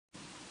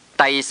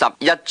第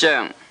11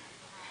章，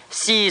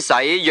施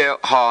洗約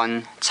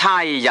翰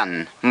差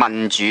人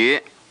問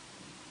主。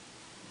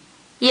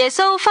耶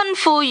穌吩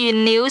咐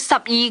完了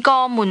12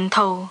個門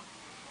徒，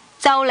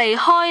就離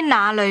開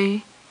那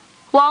裏，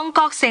往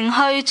各城去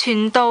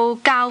傳道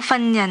教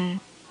訓人。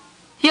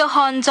約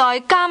翰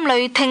在監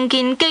裏聽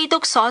見基督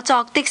所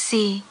作的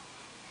事，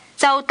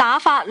就打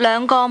發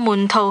2個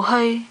門徒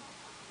去，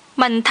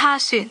問他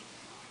說：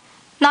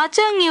那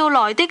將要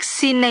來的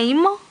是你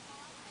麼？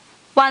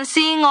還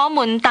是我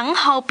們等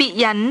候別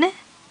人呢？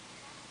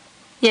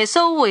耶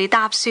穌回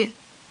答說：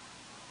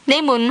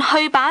你們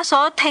去把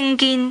所聽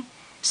見、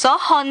所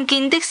看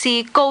見的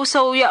事告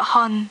訴約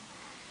翰，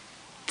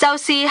就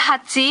是瞎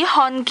子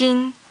看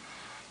見，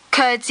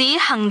瘸子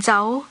行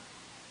走，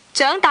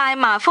長大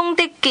麻風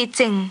的潔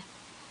淨，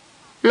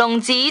聾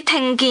子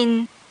聽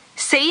見，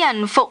死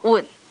人復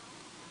活，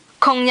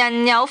窮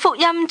人有福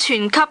音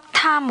傳給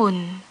他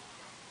們。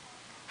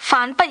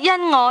凡不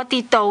因我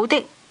跌倒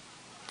的，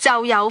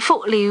就有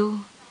福了。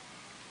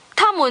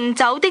他們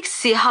走的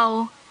時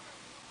候，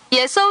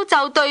耶穌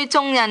就對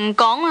眾人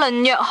講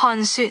論約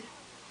翰說：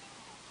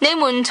你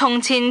們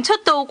從前出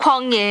到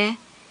曠野，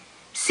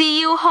是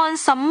要看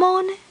什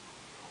麼呢？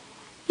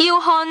要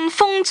看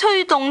風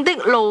吹動的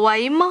蘆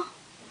葦嗎？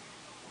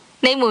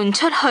你們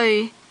出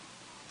去，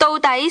到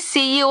底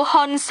是要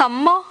看什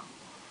麼？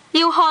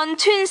要看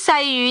穿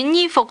細軟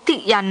衣服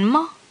的人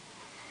嗎？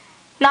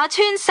那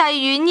穿細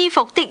軟衣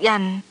服的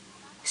人，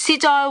是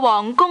在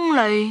王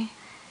宮裏。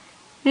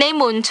你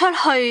們出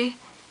去，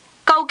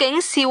究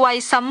竟是為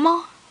什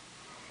麼？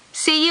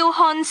是要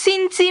看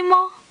先知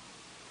麼？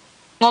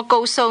我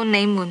告訴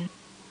你們，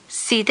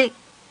是的，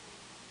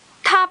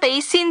他比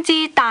先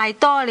知大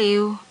多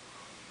了。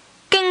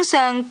經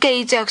上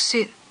記着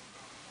說：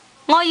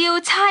我要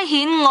差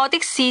遣我的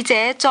使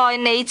者在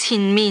你前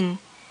面，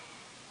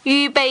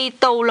預備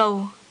道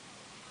路。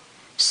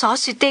所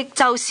說的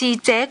就是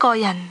這個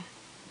人。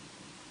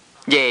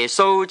耶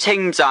穌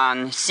稱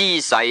讚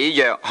施洗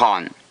約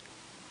翰。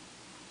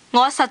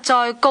我實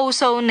在告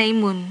訴你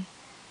們，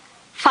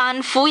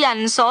凡婦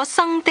人所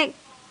生的，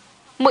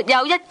沒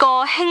有一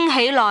個興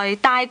起來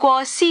大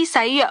過施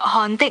洗約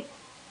翰的。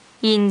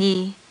然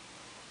而，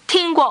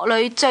天國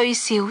裏最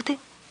小的，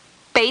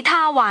比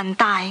他還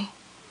大。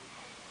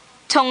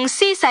從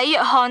施洗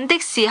約翰的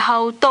時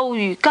候到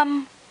如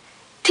今，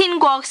天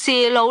國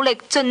是努力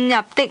進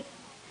入的，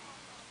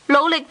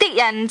努力的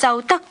人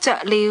就得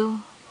着了。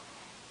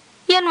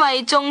因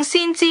為眾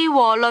先知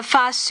和律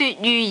法說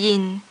預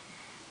言，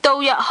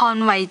到約翰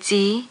為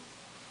止。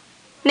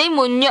你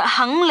們若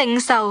肯領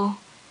受，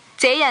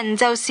這人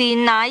就是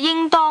那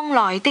應當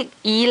來的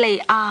以利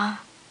亞。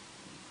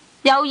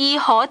有耳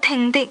可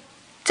聽的，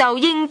就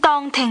應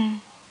當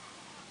聽。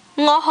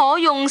我可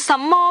用什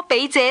麼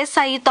比這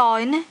世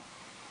代呢？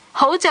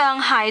好像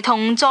孩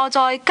童坐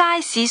在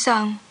街市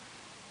上，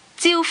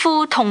招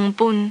呼同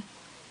伴，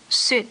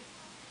說：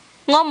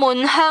我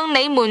們向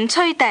你們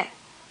吹笛，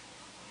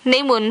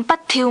你們不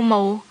跳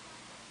舞；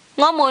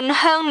我們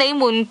向你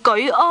們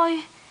舉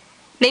哀，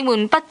你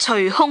們不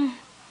捶胸。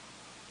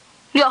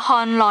約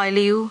翰來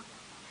了，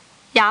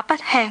也不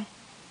吃，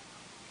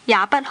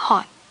也不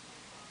喝，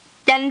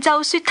人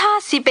就說他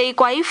是被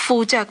鬼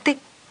附着的。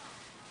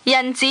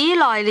人子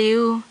來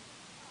了，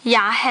也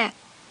吃，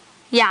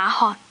也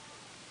喝，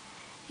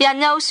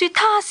人又說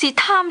他是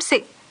貪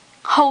食、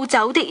好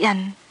酒的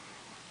人，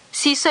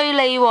是稅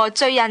吏和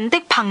罪人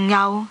的朋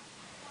友。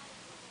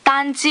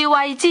但智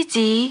慧之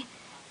子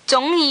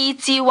總以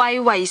智慧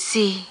為是。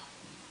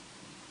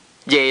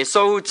耶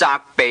穌責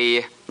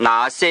備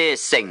那些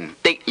城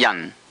的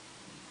人。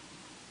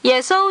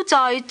耶穌在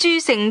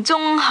諸城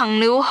中行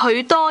了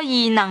許多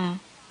異能，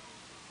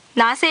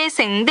那些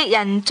城的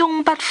人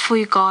終不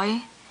悔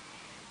改，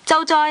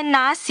就在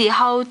那時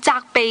候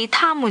責備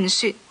他們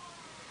說：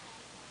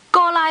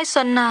哥拉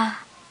汛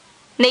啊，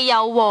你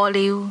有禍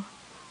了；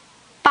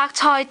伯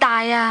賽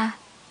大啊，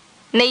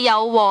你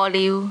有禍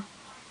了。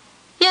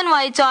因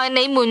為在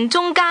你們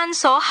中間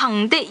所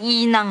行的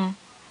異能，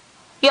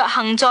若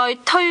行在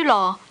推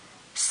羅、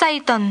西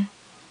頓，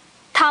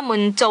他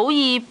們早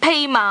已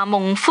披麻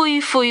蒙灰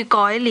悔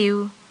改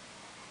了。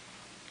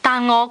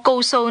但我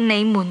告訴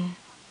你們，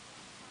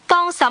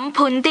當審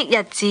判的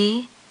日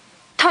子，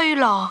推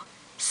羅、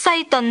西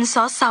頓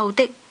所受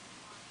的，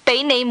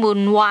比你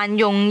們還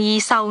容易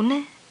受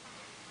呢。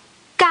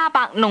迦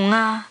百農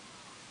啊，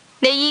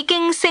你已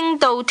經升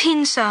到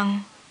天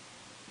上，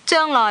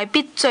將來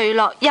必墜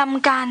落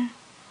陰間，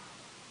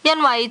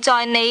因為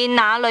在你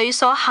那裏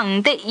所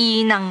行的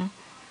異能，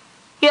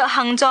若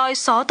行在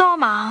所多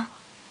瑪，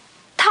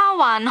他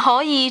還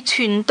可以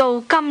傳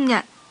到今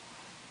日。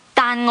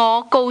但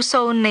我告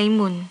訴你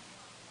們，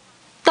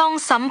當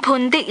審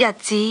判的日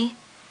子，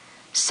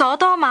所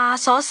多瑪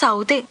所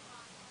受的，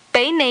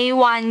比你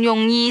還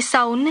容易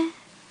受呢。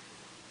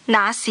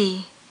那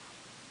時，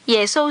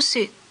耶穌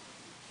說：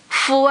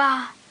父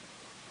啊，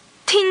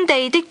天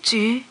地的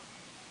主，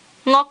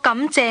我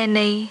感謝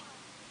你，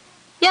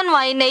因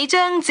為你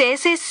將這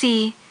些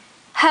事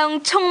向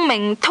聰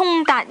明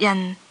通達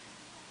人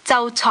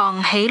就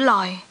藏起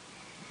來，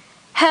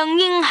向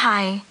嬰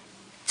孩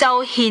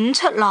就顯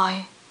出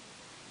來。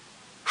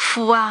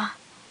父啊，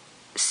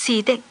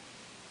是的，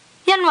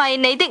因為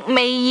你的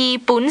美意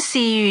本是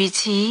如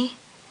此。一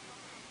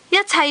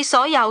切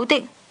所有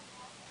的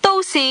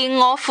都是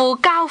我父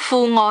交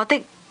付我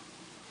的，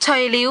除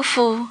了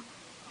父，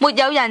沒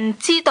有人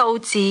知道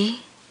子；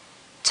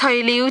除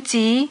了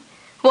子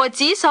和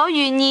子所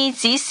願意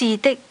指示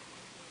的，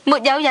沒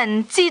有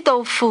人知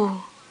道父。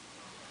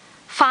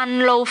凡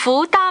勞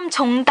苦擔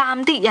重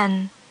擔的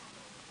人，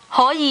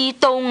可以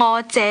到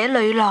我這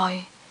裏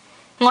來，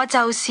我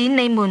就使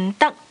你們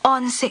得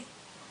安息。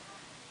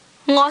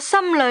我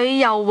心裏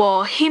柔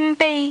和謙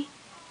卑，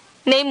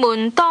你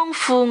們當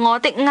負我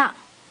的軛，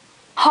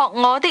學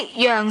我的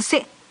樣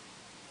式，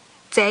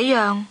這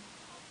樣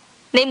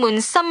你們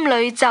心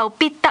裏就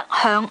必得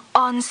享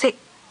安息。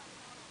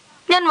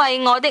因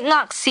為我的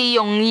軛是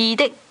容易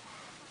的，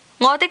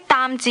我的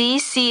擔子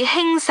是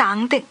輕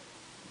省的。